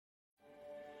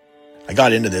I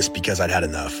got into this because I'd had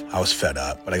enough. I was fed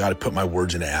up, but I got to put my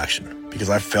words into action because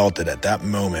I felt that at that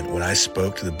moment when I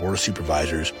spoke to the Board of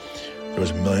Supervisors, there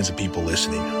was millions of people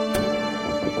listening.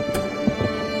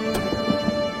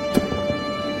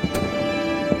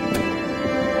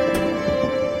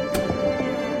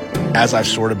 As I've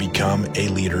sort of become a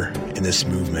leader in this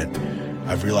movement,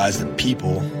 I've realized that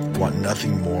people want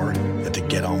nothing more than to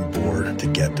get on board to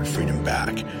get their freedom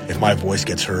back. If my voice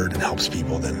gets heard and helps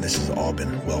people, then this has all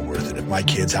been well worth it. If my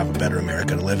kids have a better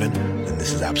America to live in, then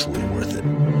this is absolutely worth it.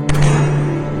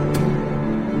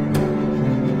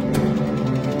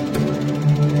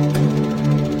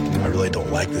 I really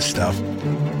don't like this stuff.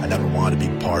 I never wanted to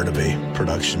be part of a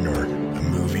production or a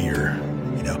movie or,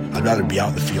 I'd rather be out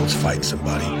in the fields fighting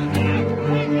somebody.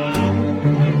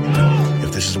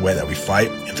 If this is the way that we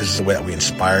fight, if this is the way that we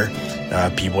inspire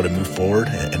people to move forward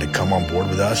and to come on board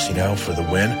with us, for the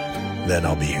win, then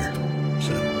I'll be here.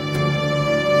 So.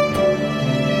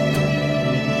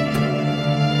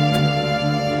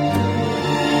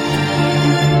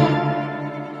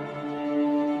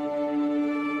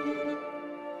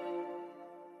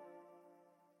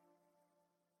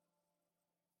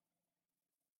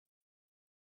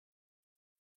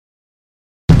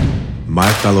 My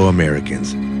fellow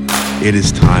Americans, it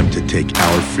is time to take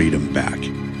our freedom back.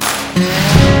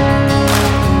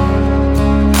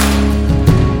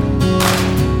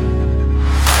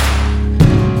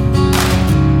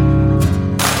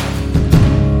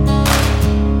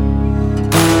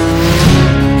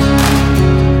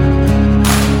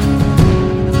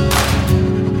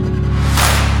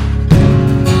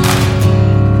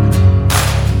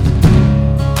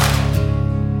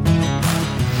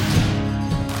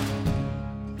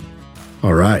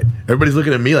 All right. Everybody's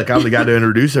looking at me like I'm the guy to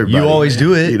introduce everybody. You always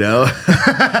do it.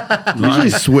 Usually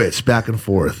switch back and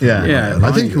forth. Yeah.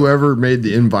 I think whoever made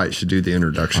the invite should do the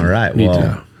introduction. All right.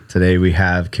 Well, today we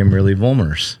have Kimberly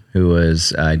Volmers, who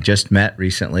was just met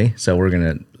recently. So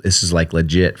this is like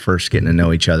legit first getting to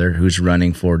know each other, who's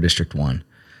running for District 1.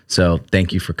 So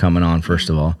thank you for coming on, first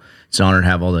of all. It's an honor to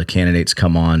have all the candidates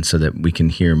come on so that we can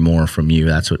hear more from you.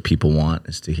 That's what people want,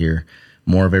 is to hear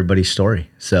more of everybody's story.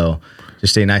 So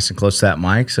just stay nice and close to that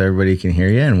mic so everybody can hear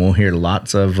you, and we'll hear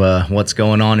lots of what's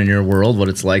going on in your world, what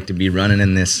it's like to be running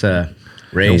in this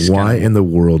race. And why in the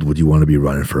world would you want to be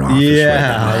running for office?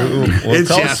 Yeah. Right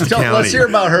now? Let's hear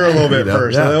about her a little bit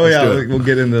first. We'll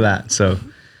get into that. So,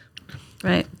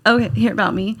 right. Okay, hear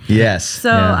about me. Yes. So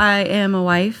I am a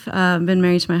wife. I've been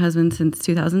married to my husband since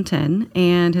 2010,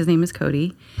 and his name is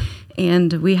Cody.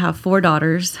 And we have 4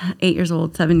 daughters, 8 years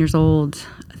old, 7 years old,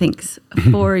 I think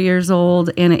 4 years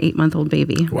old, and an 8-month-old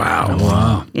baby.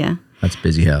 Wow. Yeah. That's a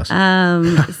busy house.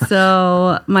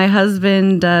 So my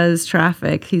husband does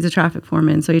traffic. He's a traffic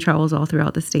foreman, so he travels all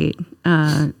throughout the state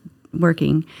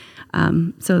working.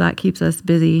 So that keeps us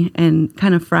busy and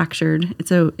kind of fractured.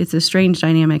 It's a strange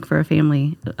dynamic for a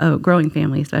family, a growing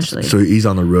family especially. So he's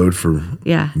on the road for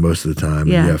most of the time.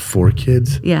 Yeah. And you have 4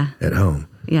 kids at home.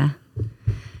 Yeah.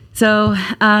 So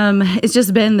it's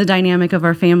just been the dynamic of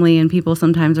our family, and people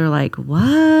sometimes are like,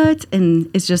 what? And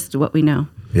it's just what we know.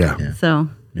 Yeah. So,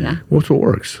 yeah. What's what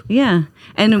works? Yeah.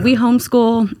 And we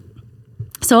homeschool.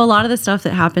 So a lot of the stuff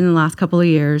that happened in the last couple of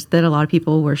years that a lot of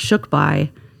people were shook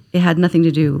by, it had nothing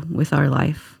to do with our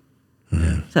life.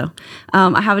 Mm-hmm. So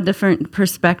I have a different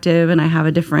perspective, and I have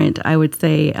a different, I would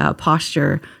say,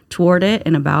 posture toward it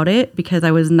and about it, because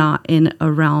I was not in a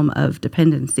realm of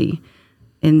dependency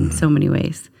in so many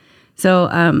ways. So,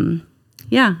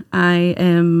 I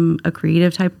am a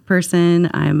creative type of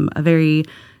person. I'm a very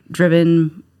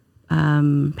driven,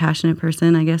 passionate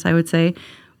person, I guess I would say.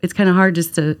 It's kind of hard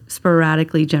just to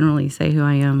sporadically, generally say who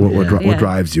I am. What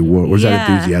drives you? Where's that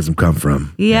enthusiasm come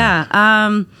from?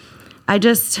 My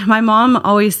mom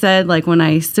always said, like, when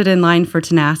I stood in line for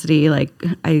tenacity, like,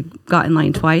 I got in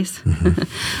line twice.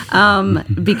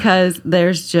 Because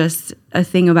there's just a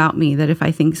thing about me that if I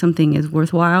think something is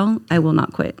worthwhile, I will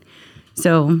not quit.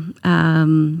 So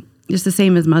just the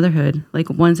same as motherhood. Like,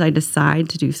 once I decide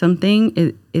to do something,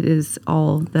 it is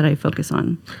all that I focus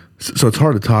on. So it's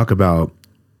hard to talk about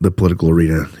the political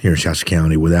arena here in Shasta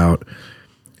County without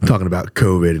talking about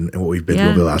COVID and what we've been through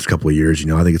over the last couple of years.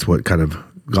 I think it's what kind of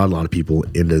got a lot of people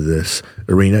into this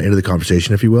arena, into the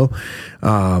conversation, if you will.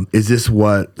 Is this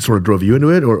what sort of drove you into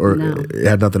it, or No. it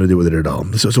had nothing to do with it at all?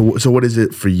 So what is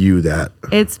it for you that...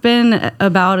 It's been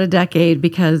about a decade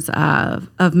because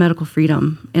of medical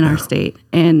freedom in our state.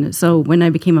 And so when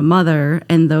I became a mother,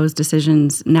 and those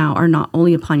decisions now are not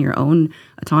only upon your own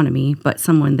autonomy, but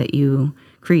someone that you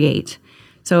create.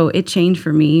 So it changed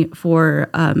for me for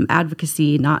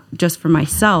advocacy, not just for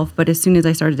myself, but as soon as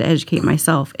I started to educate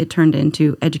myself, it turned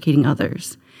into educating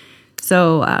others.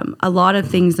 So a lot of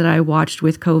things that I watched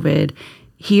with COVID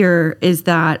here is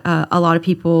that a lot of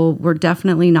people were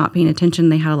definitely not paying attention.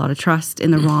 They had a lot of trust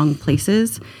in the wrong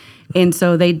places. And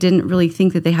so they didn't really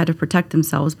think that they had to protect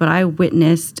themselves. But I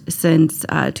witnessed since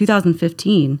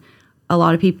 2015, a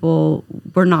lot of people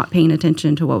were not paying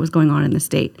attention to what was going on in the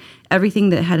state. Everything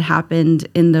that had happened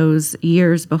in those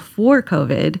years before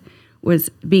COVID was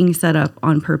being set up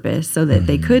on purpose so that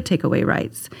they could take away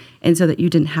rights and so that you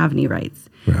didn't have any rights.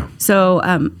 Yeah. So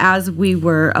as we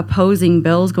were opposing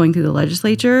bills going through the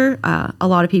legislature, a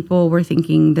lot of people were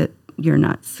thinking that you're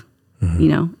nuts. You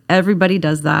know, everybody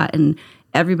does that. And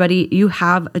everybody, you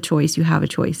have a choice. You have a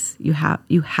choice. You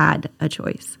had a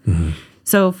choice.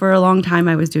 So for a long time,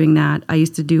 I was doing that. I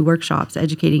used to do workshops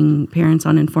educating parents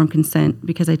on informed consent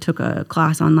because I took a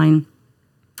class online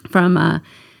from a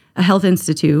health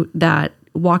institute that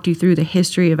walked you through the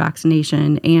history of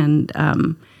vaccination and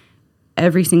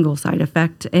every single side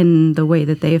effect and the way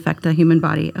that they affect the human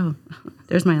body. Oh,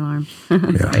 there's my alarm.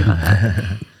 Sorry about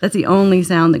that. That's the only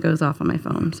sound that goes off on my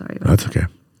phone. Sorry about That's okay.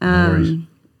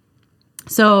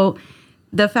 So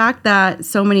the fact that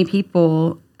so many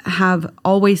people have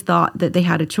always thought that they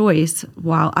had a choice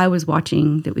while I was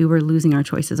watching that we were losing our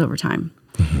choices over time.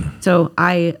 So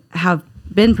I have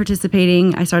been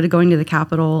participating. I started going to the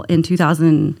Capitol in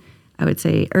 2000, I would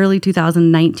say early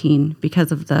 2019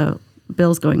 because of the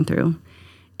bills going through.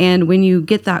 And when you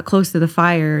get that close to the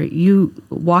fire, you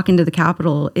walk into the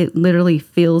Capitol, it literally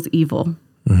feels evil.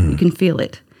 You can feel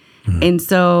it. And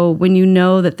so when you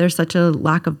know that there's such a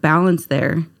lack of balance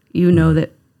there, you know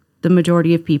that the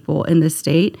majority of people in this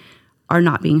state are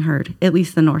not being heard, at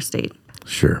least the North State.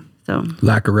 Sure. So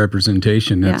lack of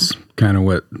representation. That's kind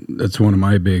of that's one of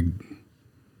my big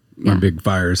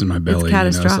fires in my belly. It's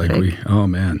catastrophic. It's like oh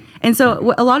man. And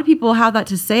so a lot of people have that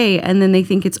to say, and then they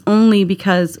think it's only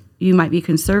because you might be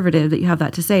conservative that you have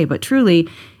that to say. But truly,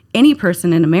 any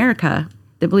person in America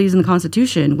that believes in the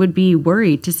Constitution would be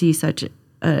worried to see such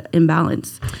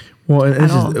imbalance. Well,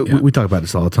 and we talk about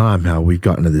this all the time, how we've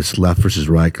gotten to this left versus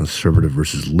right, conservative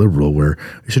versus liberal, where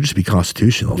it should just be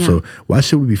constitutional. Yeah. So why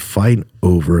should we be fighting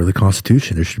over the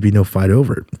Constitution? There should be no fight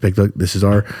over it. In fact, look, this is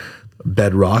our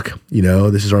bedrock,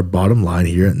 this is our bottom line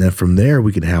here. And then from there,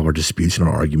 we can have our disputes and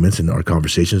our arguments and our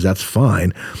conversations. That's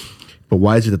fine. But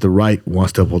why is it that the right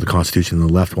wants to uphold the Constitution and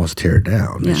the left wants to tear it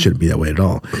down? Yeah. It shouldn't be that way at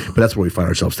all. But that's where we find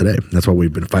ourselves today. That's why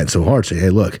we've been fighting so hard. Say, hey,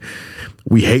 look,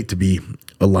 we hate to be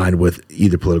aligned with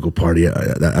either political party.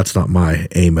 That's not my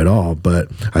aim at all. But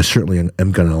I certainly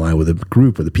am going to align with a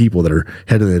group of the people that are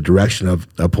heading in the direction of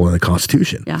upholding the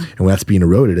Constitution. Yeah. And when that's being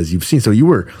eroded, as you've seen. So you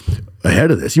were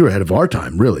ahead of this. You were ahead of our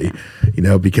time, really,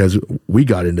 because we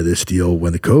got into this deal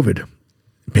when the COVID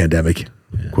pandemic,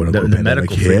 quote unquote, the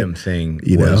medical freedom thing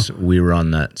was, we were on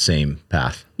that same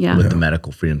path with the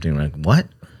medical freedom thing. We're like, what?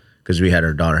 Because we had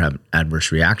our daughter have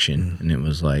adverse reaction, and it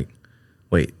was like,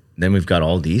 wait, then we've got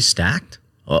all these stacked?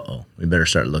 We better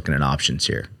start looking at options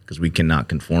here because we cannot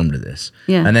conform to this.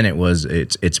 Yeah. And then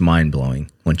it's mind blowing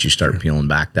once you start peeling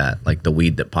back that, like the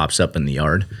weed that pops up in the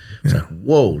yard. It's like,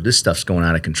 whoa, this stuff's going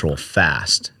out of control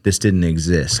fast. This didn't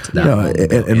exist.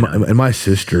 And my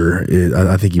sister is,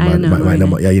 I think you might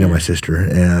know my sister,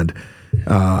 and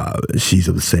she's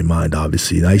of the same mind,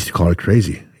 obviously. And I used to call her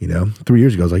crazy. 3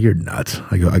 years ago, I was like, "You're nuts."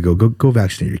 I go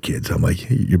vaccinate your kids. I'm like,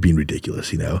 "You're being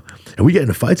ridiculous," And we get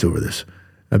into fights over this.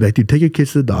 I'm like, dude, take your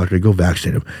kids to the doctor, go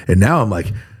vaccinate them. And now I'm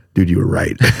like, dude, you were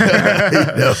right.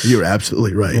 You were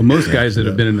absolutely right. Well, most guys that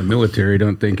have been in the milmilitary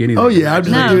don't think anything. Oh, yeah. I'm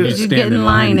just like, you get in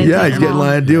line. He's getting in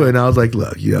line to do it. And I was like,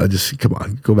 look, just come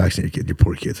on, go vaccinate your kids, your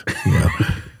poor kids.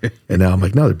 And now I'm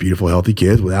like, no, they're beautiful, healthy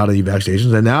kids without any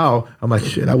vaccinations. And now I'm like,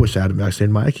 shit, I wish I had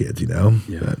vaccinated my kids,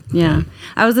 Yeah.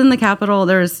 I was in the Capitol.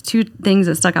 There was two things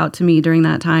that stuck out to me during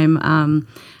that time.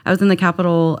 I was in the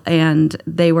Capitol and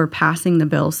they were passing the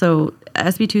bill. So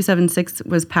SB 276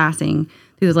 was passing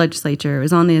through the legislature. It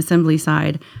was on the assembly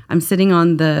side. I'm sitting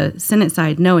on the Senate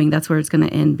side knowing that's where it's going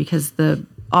to end because the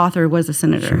author was a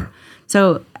senator. Sure.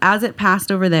 So as it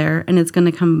passed over there, and it's going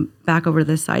to come back over to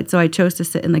this side. So I chose to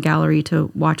sit in the gallery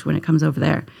to watch when it comes over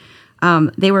there.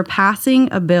 They were passing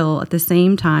a bill at the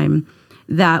same time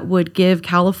that would give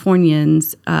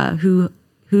Californians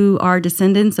who are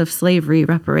descendants of slavery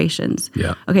reparations.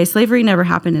 Yeah. Okay, slavery never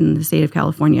happened in the state of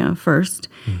California, first.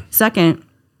 Second,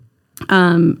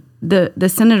 the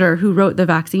senator who wrote the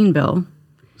vaccine bill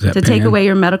to take away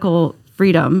your medical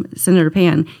freedom, Senator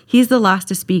Pan, he's the last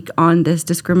to speak on this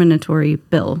discriminatory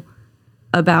bill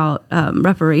about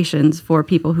reparations for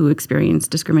people who experience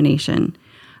discrimination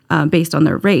based on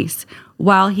their race,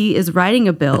 while he is writing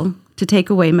a bill to take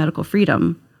away medical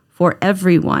freedom for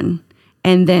everyone.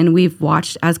 And then we've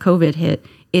watched as COVID hit,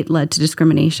 it led to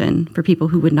discrimination for people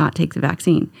who would not take the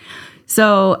vaccine.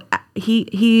 So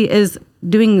he is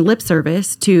doing lip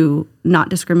service to not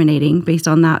discriminating based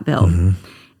on that bill.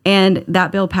 And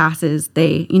that bill passes.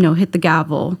 They, hit the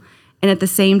gavel. And at the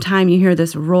same time, you hear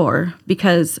this roar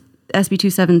because SB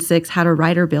 276 had a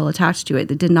rider bill attached to it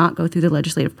that did not go through the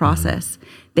legislative process.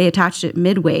 They attached it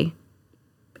midway.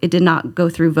 It did not go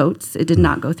through votes. It did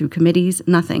not go through committees,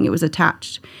 nothing. It was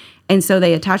attached. And so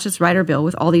they attached this rider bill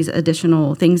with all these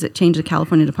additional things that changed the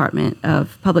California Department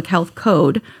of Public Health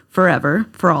code forever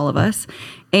for all of us.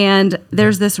 And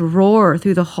there's this roar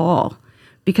through the hall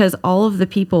because all of the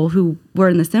people who were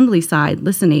in the assembly side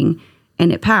listening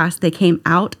and it passed, they came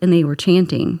out and they were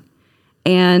chanting.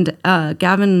 And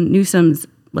Gavin Newsom's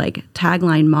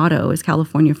tagline motto is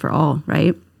California for all,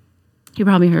 right? You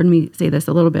probably heard me say this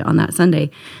a little bit on that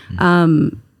Sunday.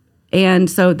 And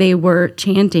so they were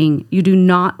chanting, "You do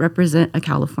not represent a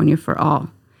California for all."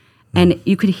 And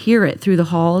you could hear it through the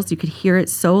halls. You could hear it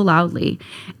so loudly.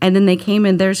 And then they came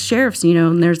in, there's sheriffs,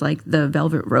 and there's the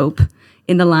velvet rope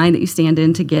in the line that you stand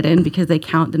in to get in because they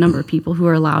count the number of people who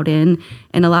are allowed in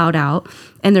and allowed out.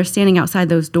 And they're standing outside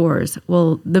those doors.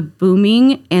 Well, the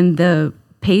booming and the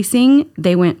pacing,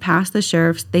 they went past the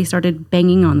sheriffs. They started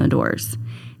banging on the doors.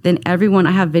 Then everyone,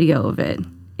 I have video of it.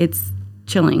 It's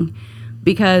chilling.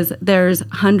 Because there's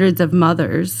hundreds of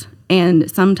mothers,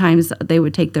 and sometimes they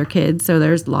would take their kids. So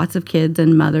there's lots of kids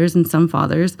and mothers and some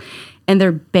fathers, and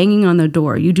they're banging on the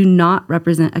door. You do not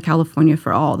represent a California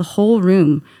for all. The whole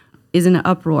room is in an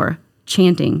uproar,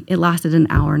 chanting. It lasted an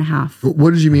hour and a half.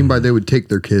 What did you mean by they would take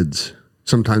their kids?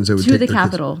 Sometimes they would take to the their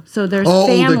Capitol. Kids. So there's The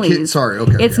families. kids. Sorry,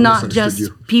 okay. It's not just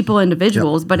people,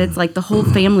 individuals, but it's the whole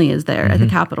family is there at the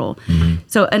Capitol.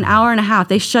 So an hour and a half,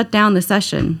 they shut down the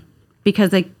session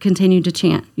because they continued to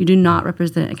chant, "You do not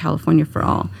represent a California for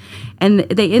all." And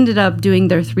they ended up doing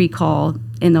their 3 call,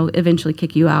 and they'll eventually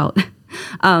kick you out.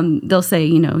 They'll say,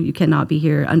 you cannot be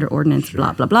here under ordinance,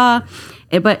 blah, blah, blah.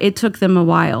 But it took them a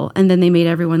while. And then they made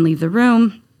everyone leave the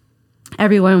room.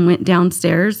 Everyone went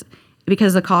downstairs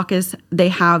because the caucus, they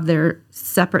have their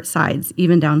separate sides,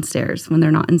 even downstairs when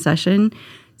they're not in session.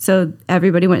 So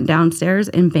everybody went downstairs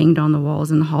and banged on the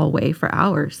walls in the hallway for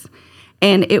hours.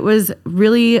 And it was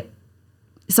really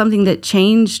something that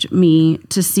changed me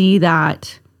to see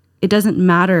that it doesn't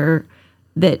matter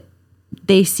that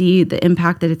they see the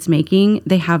impact that it's making.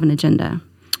 They have an agenda.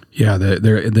 Yeah,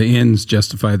 the ends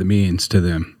justify the means to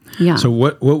them. Yeah. So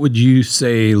what would you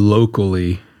say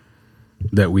locally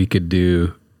that we could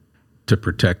do to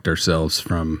protect ourselves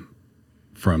from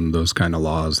those kind of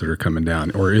laws that are coming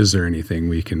down? Or is there anything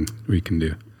we can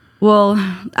do? Well,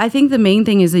 I think the main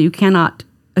thing is that you cannot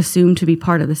assume to be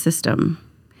part of the system.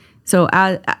 So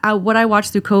what I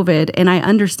watched through COVID, and I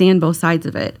understand both sides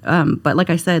of it, but like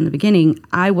I said in the beginning,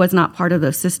 I was not part of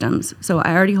those systems. So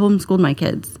I already homeschooled my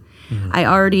kids. I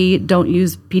already don't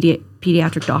use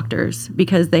pediatric doctors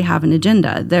because they have an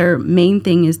agenda. Their main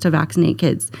thing is to vaccinate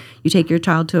kids. You take your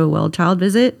child to a well-child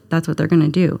visit, that's what they're going to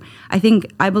do.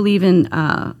 I believe in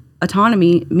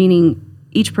autonomy, meaning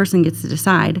each person gets to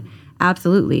decide.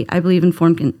 Absolutely. I believe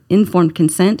in informed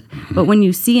consent, but when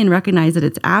you see and recognize that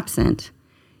it's absent,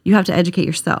 you have to educate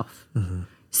yourself.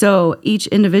 So each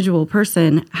individual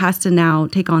person has to now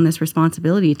take on this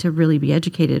responsibility to really be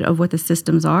educated of what the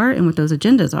systems are and what those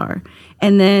agendas are.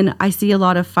 And then I see a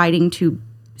lot of fighting to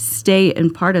stay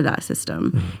in part of that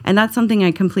system. And that's something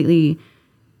I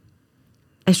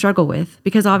struggle with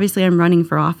because obviously I'm running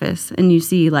for office and you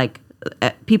see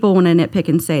people want to nitpick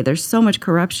and say there's so much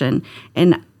corruption.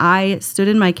 And I stood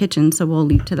in my kitchen, so we'll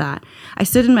leap to that. I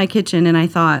stood in my kitchen and I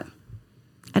thought,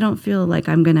 I don't feel like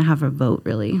I'm going to have a vote,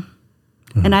 really.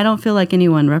 And I don't feel like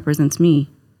anyone represents me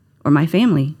or my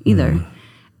family either.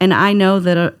 And I know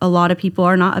that a lot of people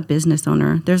are not a business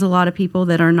owner. There's a lot of people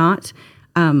that are not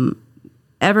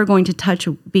ever going to touch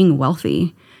being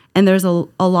wealthy. And there's a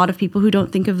lot of people who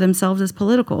don't think of themselves as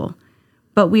political.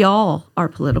 But we all are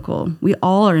political. We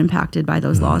all are impacted by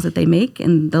those laws that they make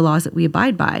and the laws that we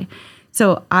abide by.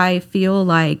 So I feel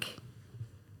like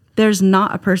there's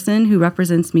not a person who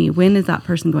represents me. When is that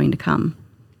person going to come?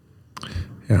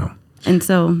 Yeah. And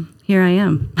so here I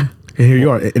am. And here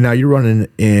you are. And now you're running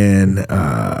in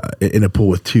a pool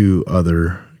with 2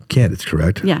 other candidates,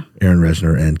 correct? Yeah. Aaron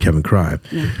Resner and Kevin Krive.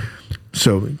 Yeah.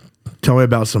 So tell me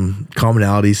about some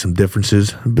commonalities, some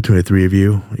differences between the 3 of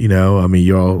you.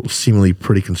 You're all seemingly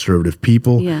pretty conservative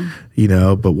people. Yeah.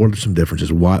 But what are some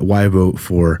differences? Why vote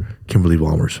for Kimberly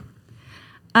Vollmers?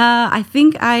 I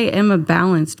think I am a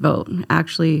balanced vote,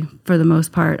 actually, for the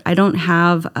most part. I don't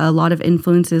have a lot of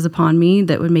influences upon me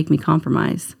that would make me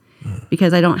compromise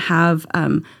because I don't have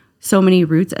so many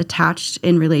roots attached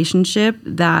in relationship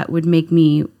that would make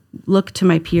me look to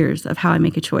my peers of how I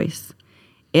make a choice.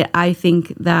 I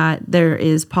think that there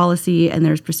is policy and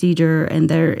there's procedure and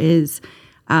there is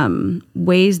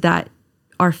ways that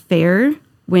are fair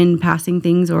when passing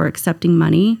things or accepting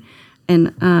money.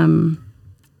 And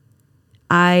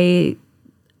I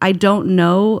don't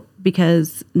know,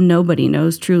 because nobody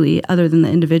knows truly other than the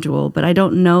individual, but I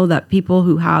don't know that people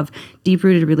who have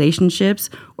deep-rooted relationships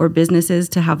or businesses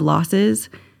to have losses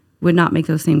would not make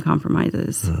those same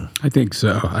compromises. I think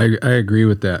so. I agree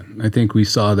with that. I think we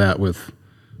saw that with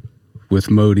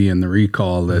Modi and the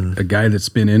recall, that a guy that's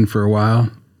been in for a while,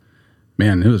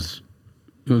 man, it was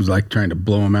like trying to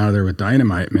blow him out of there with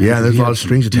dynamite, man. Yeah, there's a lot of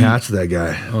strings attached to that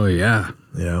guy. Oh, yeah.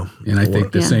 Yeah. And I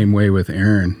think the same way with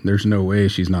Erin. There's no way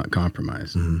she's not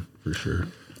compromised, for sure.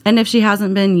 And if she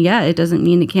hasn't been yet, it doesn't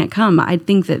mean it can't come. I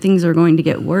think that things are going to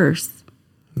get worse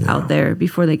out there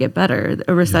before they get better.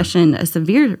 A recession, a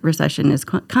severe recession is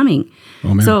coming.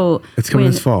 Oh, man. So It's coming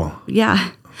this fall.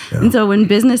 Yeah. And so when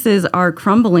businesses are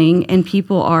crumbling and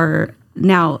people are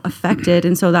now affected,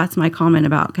 and so that's my comment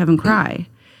about Kevin Cry,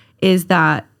 is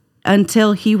that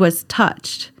until he was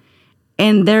touched,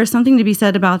 and there's something to be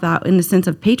said about that in the sense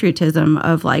of patriotism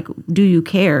of like, do you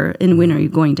care and when are you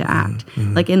going to act?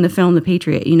 Like in the film The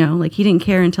Patriot, like he didn't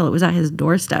care until it was at his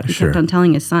doorstep. He kept on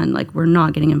telling his son, like, we're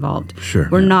not getting involved.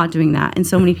 We're not doing that. And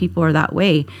so many people are that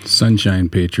way. Sunshine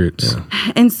Patriots.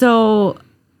 Yeah. And so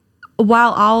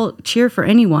while I'll cheer for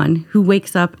anyone who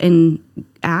wakes up and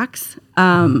acts,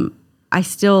 I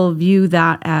still view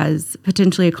that as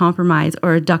potentially a compromise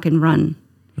or a duck and run.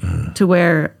 To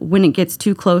where when it gets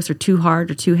too close or too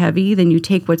hard or too heavy, then you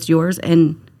take what's yours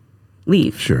and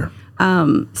leave. Sure.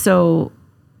 So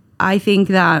I think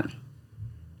that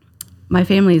my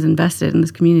family is invested in this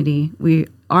community. We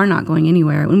are not going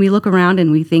anywhere. When we look around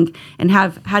and we think, and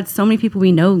have had so many people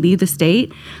we know leave the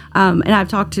state, and I've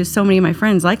talked to so many of my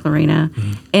friends like Lorena,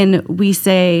 and we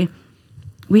say,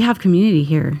 we have community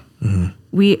here.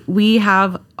 We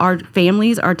have, our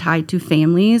families are tied to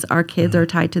families. Our kids are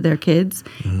tied to their kids.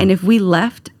 And if we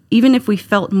left, even if we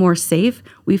felt more safe,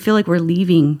 we feel like we're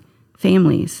leaving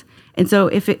families. And so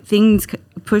if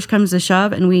push comes to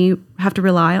shove and we have to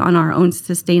rely on our own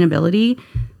sustainability,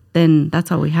 then that's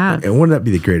all we have. And wouldn't that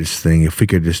be the greatest thing if we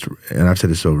could just, and I've said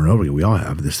this over and over again, we all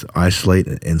have this, isolate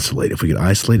and insulate. If we could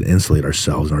isolate and insulate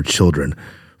ourselves and our children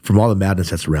from all the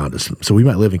madness that's around us. So we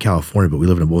might live in California, but we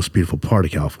live in the most beautiful part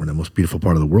of California, the most beautiful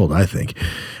part of the world, I think,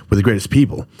 with the greatest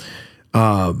people.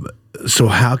 So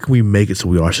how can we make it so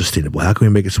we are sustainable? How can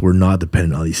we make it so we're not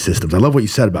dependent on these systems? I love what you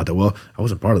said about that. Well, I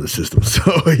wasn't part of the system, so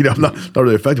I'm not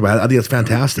really affected by it. I think that's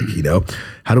fantastic.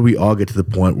 How do we all get to the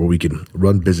point where we can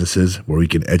run businesses, where we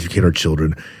can educate our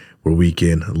children, where we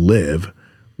can live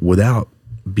without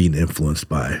being influenced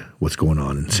by what's going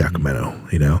on in Sacramento,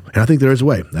 And I think there is a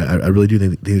way. I really do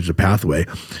think there's a pathway.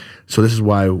 So this is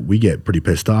why we get pretty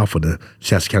pissed off when the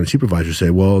Shasta County supervisors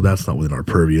say, well, that's not within our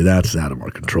purview. That's out of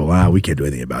our control. We can't do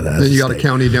anything about that. Then you got a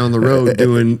county down the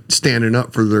road standing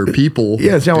up for their people.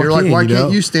 Yeah, it's You're like, why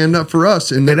can't you stand up for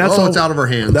us? And that's it's out of our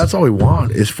hands. That's all we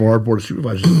want is for our board of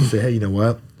supervisors to say, hey, you know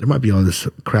what? There might be all this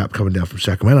crap coming down from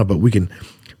Sacramento, but we can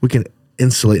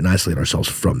insulate and isolate ourselves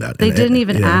from that. They didn't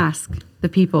even ask the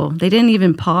people. They didn't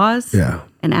even pause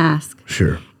and ask.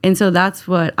 Sure. And so that's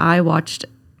what I watched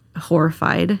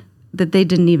horrified, that they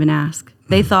didn't even ask.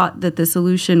 They thought that the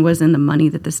solution was in the money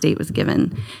that the state was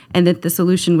given, and that the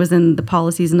solution was in the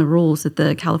policies and the rules that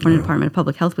the California Department of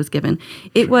Public Health was given.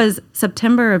 It was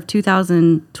September of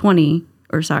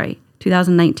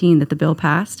 2019 that the bill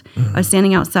passed. I was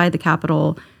standing outside the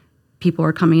Capitol. People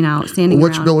were coming out, standing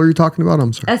Which around. bill are you talking about?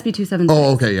 I'm sorry. SB 276.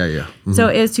 Oh, okay, yeah. Mm-hmm. So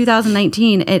it was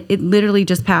 2019. It literally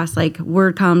just passed. Like,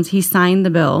 word comes, he signed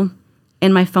the bill,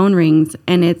 and my phone rings,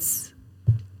 and it's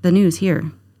the news here.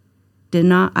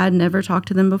 I'd never talked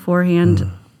to them beforehand.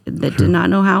 That did not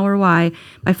know how or why.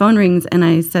 My phone rings, and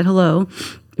I said hello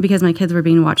because my kids were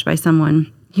being watched by someone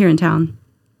here in town.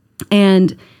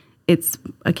 And it's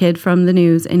a kid from the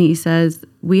news, and he says,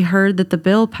 we heard that the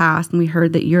bill passed, and we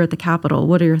heard that you're at the Capitol.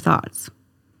 What are your thoughts?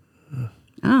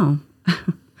 Oh.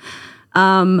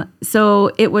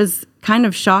 So it was kind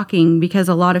of shocking because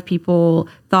a lot of people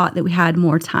thought that we had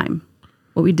more time.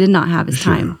 What we did not have is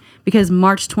time. Because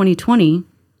March 2020,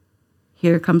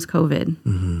 here comes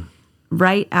COVID.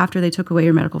 Right after they took away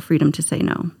your medical freedom to say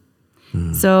no.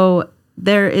 So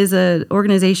there is an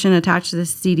organization attached to the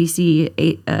CDC,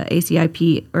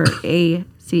 ACIP, or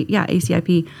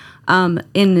ACIP.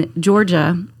 In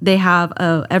Georgia, they have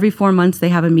every 4 months they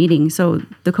have a meeting. So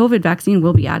the COVID vaccine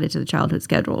will be added to the childhood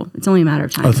schedule. It's only a matter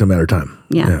of time. Oh, it's a matter of time.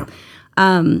 Yeah.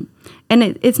 And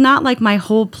it's not like my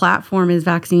whole platform is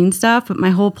vaccine stuff, but my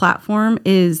whole platform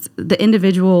is the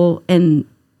individual and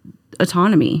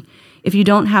autonomy. If you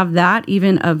don't have that,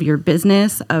 even of your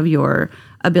business, of your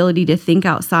ability to think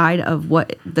outside of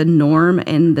what the norm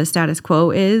and the status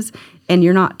quo is, and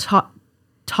you're not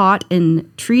taught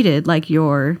and treated like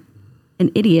you're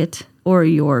an idiot or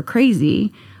you're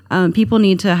crazy, people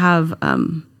need to have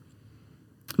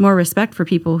more respect for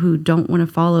people who don't want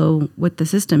to follow what the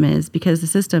system is, because the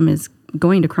system is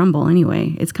going to crumble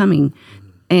anyway. It's coming.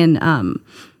 And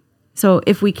so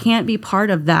if we can't be part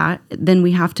of that, then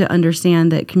we have to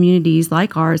understand that communities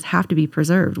like ours have to be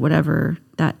preserved, whatever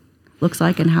that looks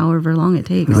like and however long it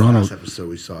takes. In the last episode,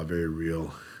 we saw a very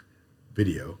real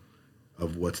video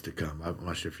of what's to come. I'm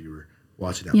not sure if you were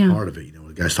watching that part of it.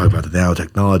 The guys talk about the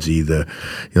nanotechnology,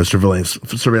 the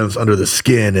surveillance under the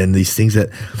skin, and these things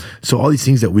so all these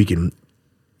things that we can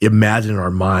imagine in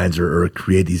our minds or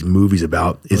create these movies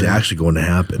about is actually going to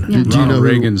happen. Yeah. Do you know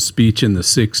Reagan's speech in the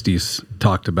 60s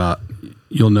talked about,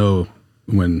 you'll know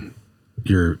when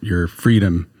your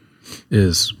freedom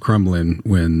is crumbling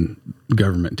when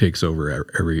government takes over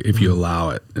if you allow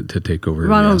it to take over.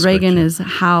 Ronald Reagan is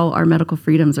how our medical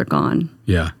freedoms are gone.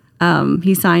 Yeah.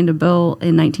 He signed a bill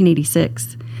in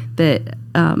 1986 that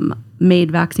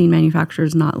made vaccine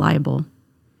manufacturers not liable.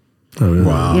 Oh, really?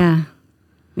 Wow. Yeah.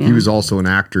 He was also an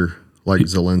actor like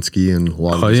Zelensky and a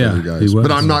lot of these other guys.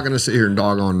 But I'm not going to sit here and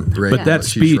dog on Reagan. But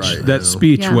that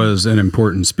speech was an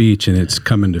important speech, and it's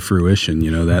coming to fruition.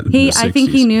 I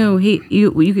think he knew.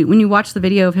 When you watch the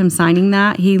video of him signing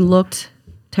that, he looked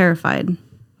terrified.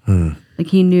 Like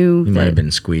he knew. He might have been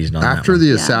squeezed on after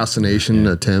the assassination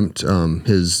attempt.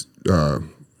 His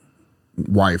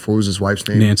wife, what was his wife's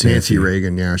name? Nancy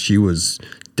Reagan. Yeah, she was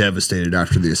devastated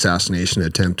after the assassination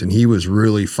attempt, and he was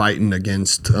really fighting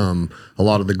against a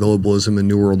lot of the globalism and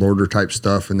New World Order type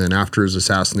stuff. And then after his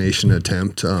assassination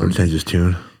attempt, changed his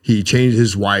tune. He changed.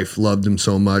 His wife loved him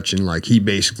so much, and he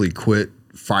basically quit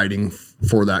fighting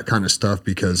for that kind of stuff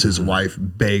because his wife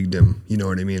begged him. You know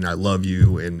what I mean? I love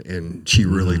you, and she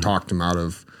really talked him out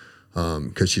of.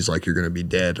 Because she's like, you're going to be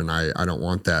dead, and I don't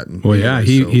want that. And,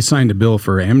 he signed a bill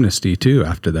for amnesty too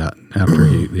after that, after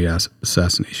the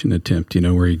assassination attempt.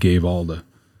 Where he gave all the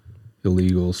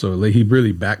illegals. So he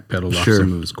really backpedaled off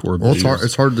some of his core beliefs.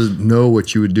 It's hard to know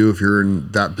what you would do if you're in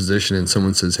that position and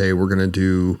someone says, "Hey, we're going to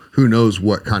do." Who knows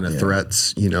what kind of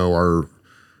threats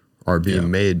are being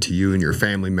made to you and your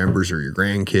family members or your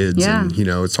grandkids, and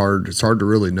it's hard to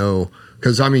really know.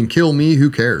 Because, kill me,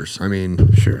 who cares?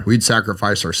 Sure. We'd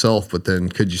sacrifice ourselves, but then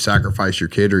could you sacrifice your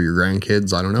kid or your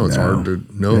grandkids? I don't know. It's hard to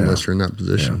know unless you're in that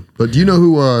position. Yeah. But do you know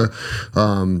who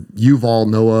Yuval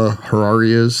Noah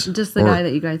Harari is? Just the guy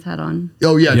that you guys had on.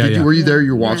 Oh, yeah. Were you there?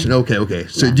 You're watching? Yeah. Okay.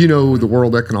 So do you know who the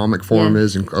World Economic Forum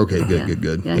is? And,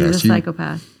 good. Yeah, he's a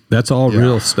psychopath. That's all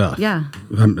real stuff. Yeah.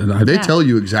 They tell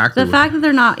you exactly. The fact that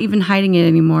they're not even hiding it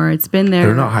anymore, it's been there.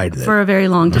 They're not hiding it for a very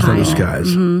long time. Those guys.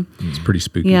 Mm-hmm. It's pretty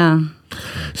spooky. Yeah.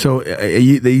 So they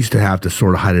used to have to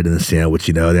sort of hide it in the sandwich,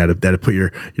 They had to put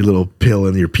your little pill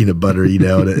in your peanut butter,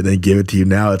 and then give it to you.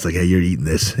 Now it's like, hey, you're eating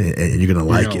this, and you're gonna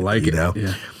like it,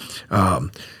 Yeah.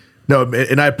 No,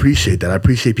 and I appreciate that. I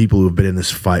appreciate people who have been in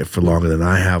this fight for longer than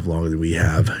I have, longer than we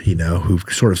have, who've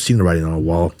sort of seen the writing on a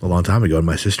wall a long time ago. And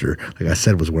my sister, like I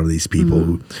said, was one of these people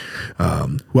who I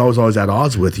was always at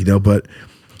odds with, But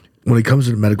when it comes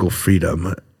to medical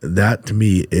freedom, that to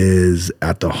me is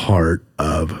at the heart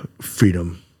of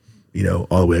freedom,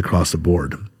 all the way across the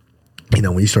board.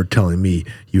 When you start telling me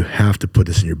you have to put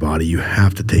this in your body, you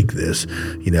have to take this,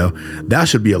 that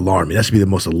should be alarming. That should be the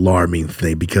most alarming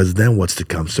thing, because then what's to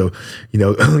come? So,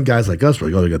 guys like us, we're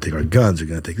like, oh, they're going to take our guns, they're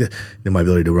going to take this, my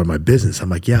ability to run my business. I'm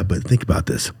like, yeah, but think about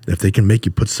this. If they can make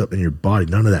you put something in your body,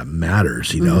 none of that matters,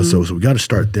 So we got to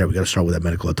start there. We got to start with that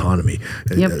medical autonomy.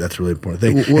 And that's a really important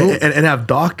thing. And have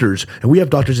doctors, and we have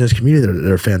doctors in this community that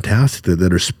are fantastic,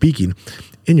 that are speaking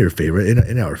in your favor,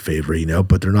 in our favor,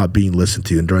 but they're not being listened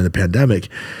to. And during the pandemic,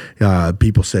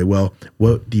 people say, well,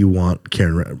 what do you want,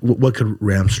 Karen? What could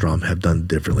Ramstrom have done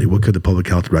differently? What could the public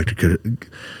health director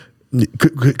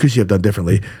could she have done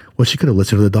differently? Well, she could have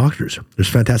listened to the doctors. There's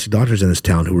fantastic doctors in this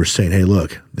town who were saying, hey,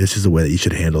 look, this is the way that you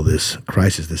should handle this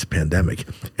crisis, this pandemic.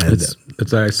 And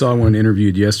I saw one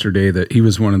interviewed yesterday that he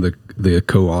was one of the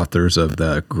co-authors of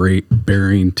the Great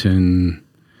Barrington.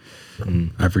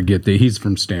 I forget that he's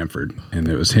from Stanford, and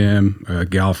it was him, a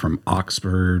gal from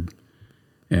Oxford,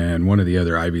 and one of the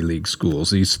other Ivy League schools.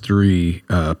 These three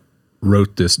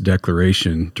wrote this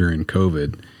declaration during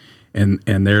COVID,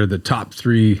 and they're the top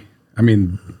three.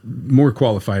 More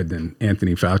qualified than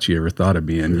Anthony Fauci ever thought of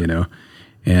being,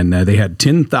 And they had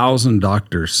 10,000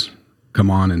 doctors come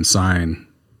on and sign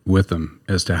with them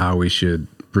as to how we should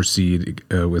proceed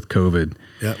with COVID.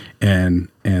 Yep. And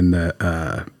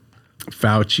the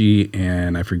Fauci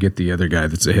and I forget the other guy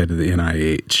that's the head of the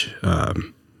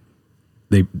NIH.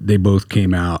 They both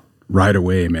came out right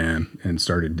away, man, and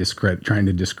started trying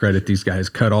to discredit these guys,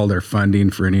 cut all their funding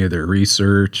for any of their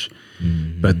research.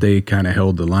 Mm-hmm. But they kind of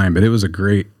held the line. But it was a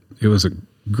great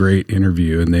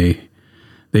interview, and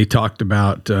they talked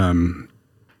about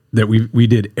that we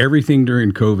did everything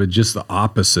during COVID just the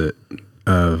opposite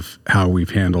of how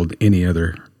we've handled any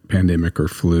other pandemic or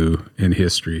flu in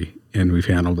history, and we've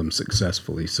handled them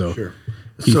successfully. So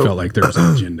he felt like there was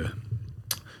an agenda.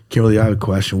 Kimberly, I have a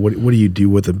question. What do you do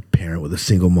with a parent, with a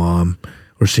single mom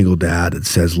or single dad that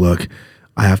says, look,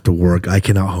 I have to work. I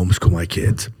cannot homeschool my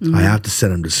kids. Mm-hmm. I have to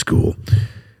send them to school.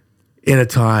 In a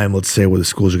time, let's say, where the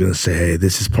schools are going to say, hey,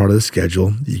 this is part of the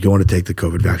schedule. You're going to take the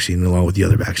COVID vaccine along with the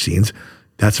other vaccines.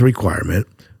 That's a requirement.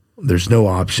 There's no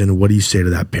option. What do you say to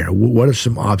that parent? What are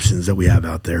some options that we have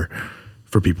out there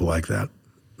for people like that?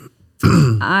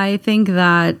 I think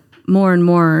that more and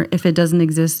more, if it doesn't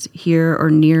exist here or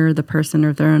near the person, or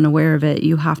if they're unaware of it,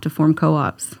 you have to form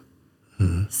co-ops.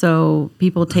 Mm-hmm. So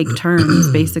people take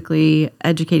turns basically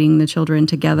educating the children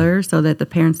together so that the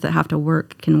parents that have to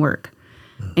work can work.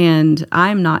 And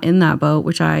I'm not in that boat,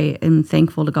 which I am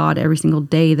thankful to God every single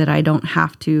day that I don't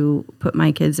have to put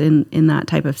my kids in that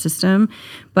type of system.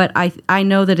 But I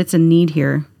know that it's a need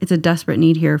here. It's a desperate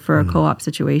need here for a co-op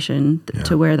situation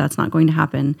to where that's not going to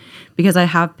happen. Because I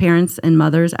have parents and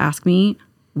mothers ask me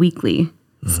weekly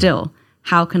still,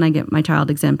 how can I get my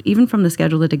child exempt? Even from the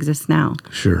schedule that exists now.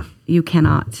 Sure. You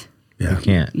cannot. Yeah. You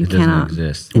can't. You it cannot. Doesn't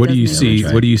exist. What do you see?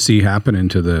 What do you see happening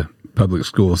to the public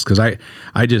schools? Because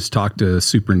I just talked to the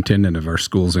superintendent of our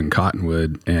schools in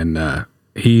Cottonwood, and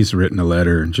he's written a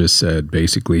letter and just said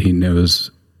basically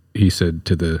he said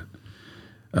to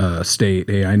the state,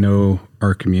 hey, I know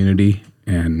our community,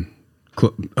 and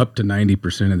up to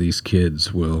 90% of these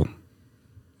kids will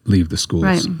leave the schools.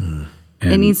 Right.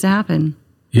 It needs to happen.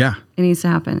 Yeah. It needs to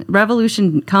happen.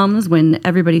 Revolution comes when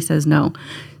everybody says no.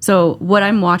 So what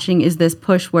I'm watching is this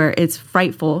push where it's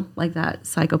frightful, like that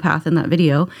psychopath in that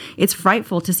video. It's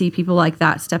frightful to see people like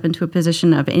that step into a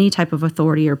position of any type of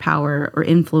authority or power or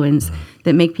influence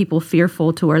that make people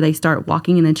fearful to where they start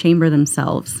walking in a chamber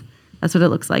themselves. That's what it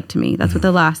looks like to me. That's what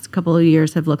the last couple of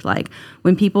years have looked like.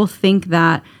 When people think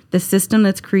that the system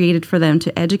that's created for them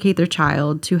to educate their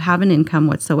child, to have an income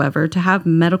whatsoever, to have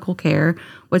medical care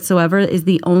whatsoever is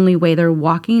the only way, they're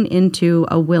walking into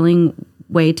a willing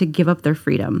way to give up their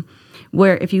freedom.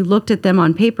 Where if you looked at them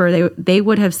on paper, they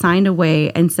would have signed away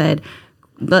and said,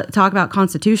 talk about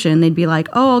Constitution, they'd be like,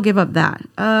 oh, I'll give up that.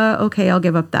 Okay, I'll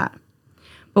give up that.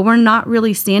 But we're not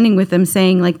really standing with them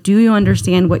saying, like, do you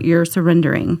understand what you're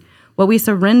surrendering? What we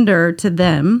surrender to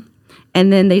them,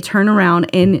 and then they turn around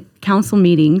in council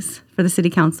meetings for the city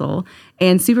council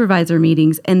and supervisor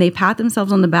meetings, and they pat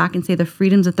themselves on the back and say the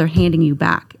freedoms that they're handing you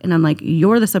back. And I'm like,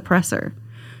 you're the suppressor.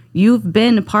 You've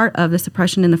been a part of the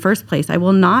suppression in the first place. I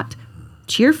will not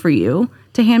cheer for you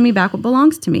to hand me back what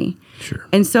belongs to me. Sure.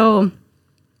 And so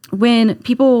when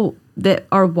people that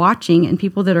are watching and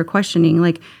people that are questioning,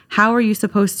 like, how are you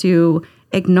supposed to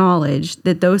acknowledge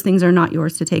that those things are not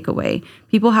yours to take away?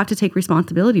 People have to take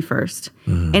responsibility first.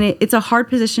 Mm-hmm. And it's a hard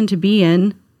position to be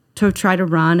in, to try to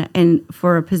run and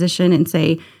for a position and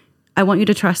say, I want you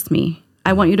to trust me.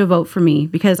 I want you to vote for me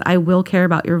because I will care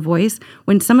about your voice,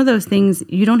 when some of those things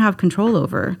you don't have control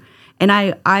over. And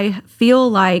I feel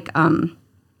like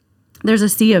there's a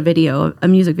Sia video, a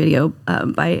music video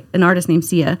by an artist named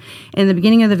Sia. And in the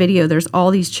beginning of the video, there's all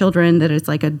these children that it's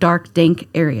like a dark, dank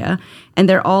area. And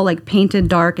they're all like painted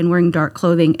dark and wearing dark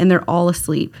clothing. And they're all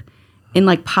asleep in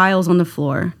like piles on the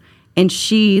floor. And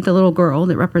she, the little girl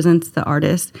that represents the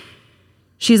artist,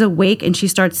 she's awake and she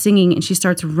starts singing and she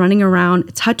starts running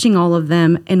around, touching all of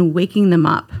them and waking them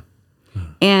up.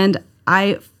 And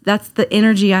that's the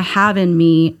energy I have in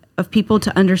me of people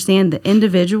to understand the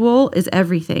individual is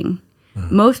everything.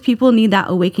 Most people need that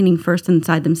awakening first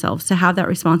inside themselves to have that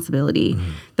responsibility.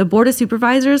 The Board of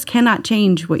Supervisors cannot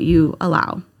change what you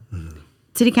allow.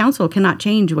 City Council cannot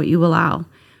change what you allow.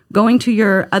 Going to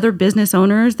your other business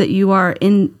owners that you are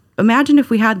in, imagine if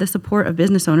we had the support of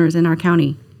business owners in our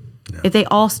county. Yeah. If they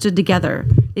all stood together.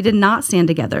 They did not stand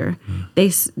together.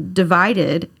 They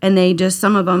divided, and they just,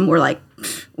 some of them were like,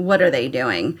 what are they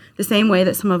doing? The same way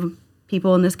that some of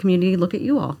people in this community look at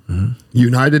you all.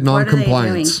 United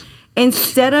non-compliance.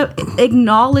 Instead of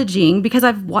acknowledging, because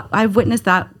I've witnessed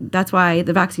that. That's why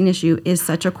the vaccine issue is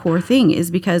such a core thing,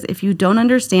 is because if you don't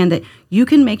understand that you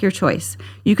can make your choice,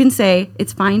 you can say,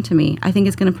 it's fine to me. I think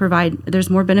it's going to provide, there's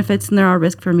more benefits than there are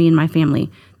risk for me and my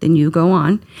family. Then you go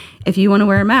on. If you want to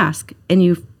wear a mask and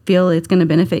you feel it's going to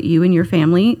benefit you and your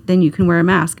family, then you can wear a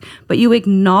mask. But you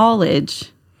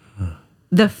acknowledge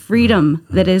the freedom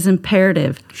that is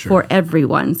imperative for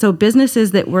everyone. So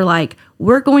businesses that were like,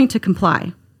 we're going to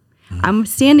comply. I'm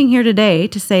standing here today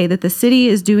to say that the city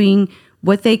is doing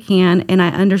what they can, and I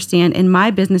understand, and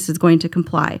my business is going to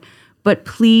comply. But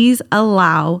please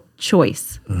allow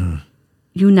choice.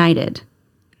 United.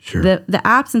 Sure. The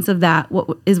absence of that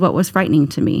is what was frightening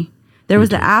to me. There was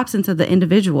the absence of the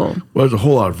individual. Well, there's a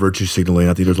whole lot of virtue signaling.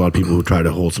 I think there's a lot of people who try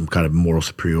to hold some kind of moral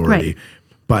superiority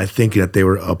by thinking that they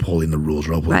were upholding the rules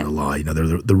or upholding the law. You know,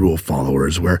 they're the rule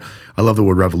followers. Where I love the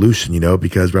word revolution, you know,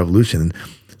 because revolution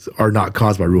are not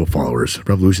caused by rule followers.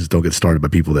 Revolutions don't get started by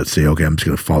people that say, okay, I'm just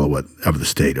going to follow whatever the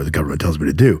state or the government tells me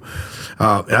to do.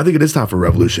 And I think it is time for a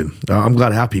revolution. I'm glad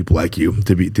to have people like you,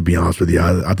 to be honest with you.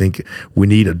 I think we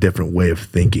need a different way of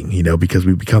thinking, you know, because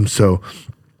we become so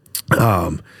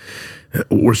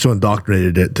we're so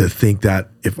indoctrinated to think that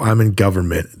if I'm in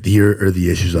government, here are the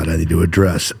issues that I need to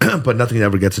address. But nothing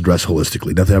ever gets addressed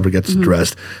holistically. Nothing ever gets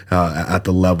addressed at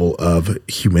the level of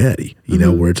humanity, you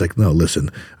know, where it's like, no, listen,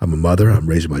 I'm a mother. I'm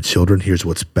raising my children. Here's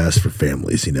what's best for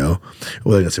families, you know.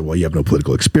 Well, they're going to say, well, you have no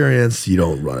political experience. You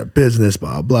don't run a business,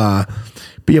 blah, blah.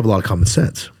 But you have a lot of common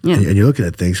sense. Yeah. And you're looking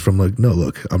at things from like, no,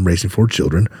 look, I'm raising 4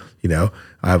 children. You know,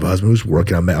 I have a husband who's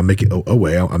working. I'm making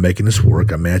I'm making this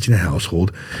work. I'm managing a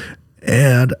household.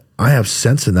 And I have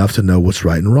sense enough to know what's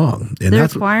right and wrong. And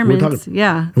that's requirements.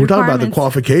 We're talking about the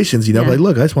qualifications, you know, like,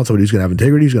 look, I just want somebody who's going to have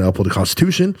integrity, who's going to uphold the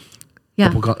Constitution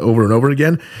over and over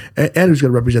again, and who's going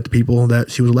to represent the people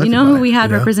that she was elected by. You know who we had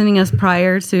representing us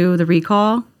prior to the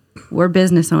recall? We're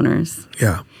business owners.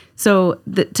 Yeah. So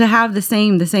to have the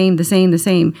same,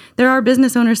 there are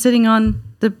business owners sitting on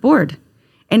the board.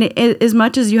 And as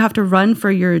much as you have to run for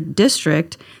your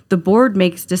district, the board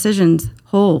makes decisions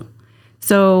whole.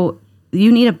 So you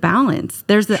need a balance.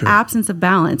 There's the absence of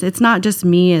balance. It's not just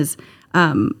me as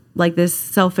like this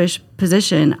selfish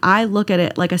position. I look at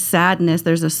it like a sadness.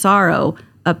 There's a sorrow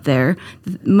up there.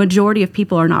 The majority of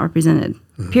people are not represented,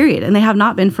 period. And they have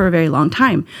not been for a very long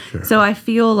time. Sure. So I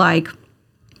feel like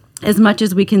as much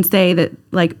as we can say that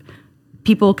like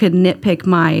people could nitpick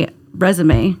my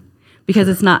resume because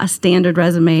it's not a standard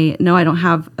resume. No, I don't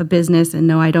have a business, and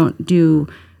no, I don't do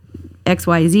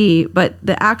XYZ, but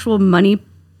the actual money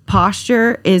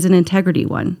posture is an integrity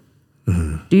one.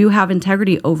 Do you have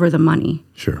integrity over the money?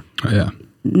 Sure.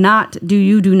 Not do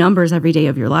you do numbers every day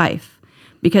of your life?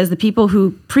 Because the people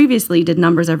who previously did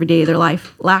numbers every day of their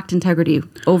life lacked integrity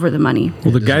over the money.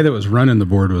 Well, the guy that was running the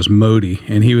board was Modi,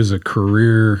 and he was a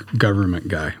career government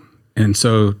guy. And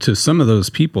so to some of those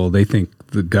people, they think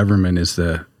the government is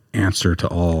the answer to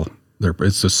all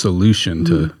it's a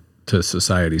solution to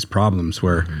society's problems,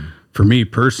 where for me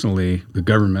personally, the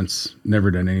government's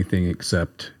never done anything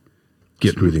except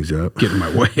screw things up, get in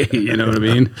my way. You know what I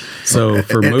mean? So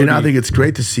for Modi, and I think it's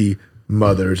great to see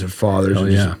mothers and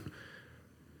fathers.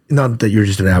 Not that you're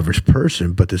just an average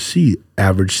person, but to see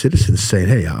average citizens saying,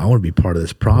 hey, I want to be part of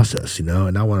this process, you know,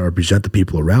 and I want to represent the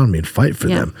people around me and fight for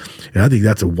them. And I think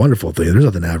that's a wonderful thing. There's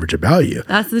nothing average about you.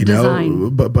 That's the design.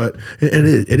 But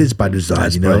it is by design,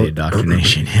 that's you know. By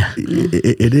indoctrination,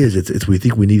 It is. It's we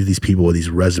think we need these people with these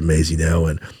resumes, you know,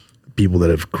 and people that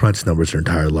have crunched numbers their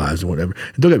entire lives and whatever.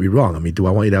 And don't get me wrong. I mean, do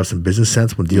I want you to have some business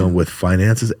sense when dealing with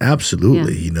finances?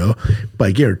 Absolutely, you know. But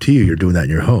I guarantee you're doing that in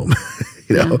your home.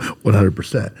 You know,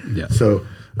 100%. Yeah. So,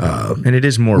 and it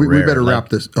is more rare. We better wrap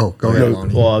this. Oh, go ahead,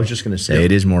 Lonnie. Well, I was just going to say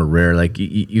it is more rare. Like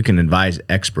you can advise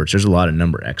experts. There's a lot of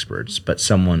number experts, but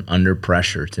someone under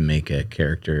pressure to make a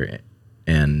character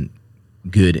and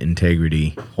good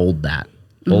integrity hold that,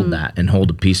 and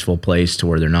hold a peaceful place to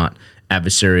where they're not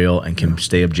adversarial and can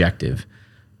stay objective.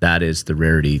 That is the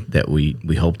rarity that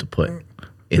we hope to put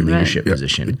in leadership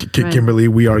position. Kimberly,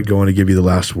 we are going to give you the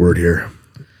last word here.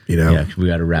 You know, we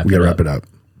got to wrap it up.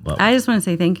 Well, I just want to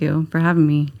say thank you for having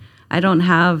me. I don't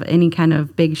have any kind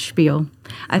of big spiel.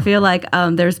 I feel like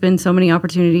there's been so many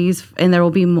opportunities, and there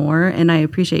will be more. And I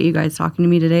appreciate you guys talking to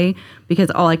me today, because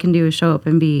all I can do is show up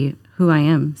and be who I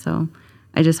am. So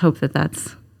I just hope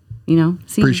that's, you know,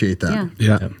 seen. Appreciate that.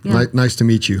 Yeah. Nice to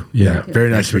meet you. Yeah. Very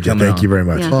nice to meet you. Thank you very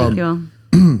much. Yeah, thank you all.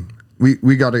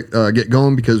 We got to get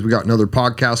going because we got another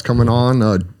podcast coming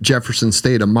on, Jefferson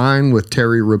State of Mind with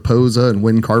Terry Raposa and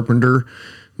Wynn Carpenter.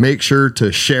 Make sure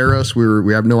to share us.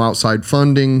 We have no outside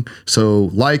funding, so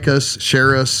like us,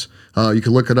 share us. You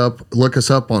can look us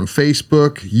up on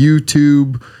Facebook,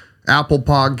 YouTube, Apple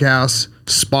Podcasts,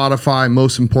 Spotify.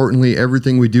 Most importantly,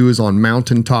 everything we do is on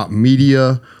Mountaintop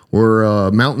Media or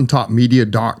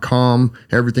mountaintopmedia.com.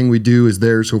 Everything we do is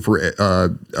there. So if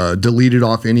we're deleted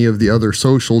off any of the other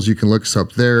socials, you can look us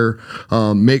up there.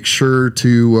 Make sure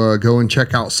to go and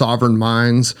check out Sovereign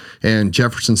Minds and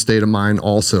Jefferson State of Mind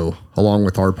also, along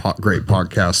with our great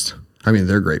podcast. I mean,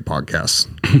 they're great podcasts.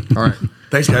 All right.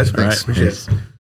 Thanks, guys. Thanks. Appreciate it.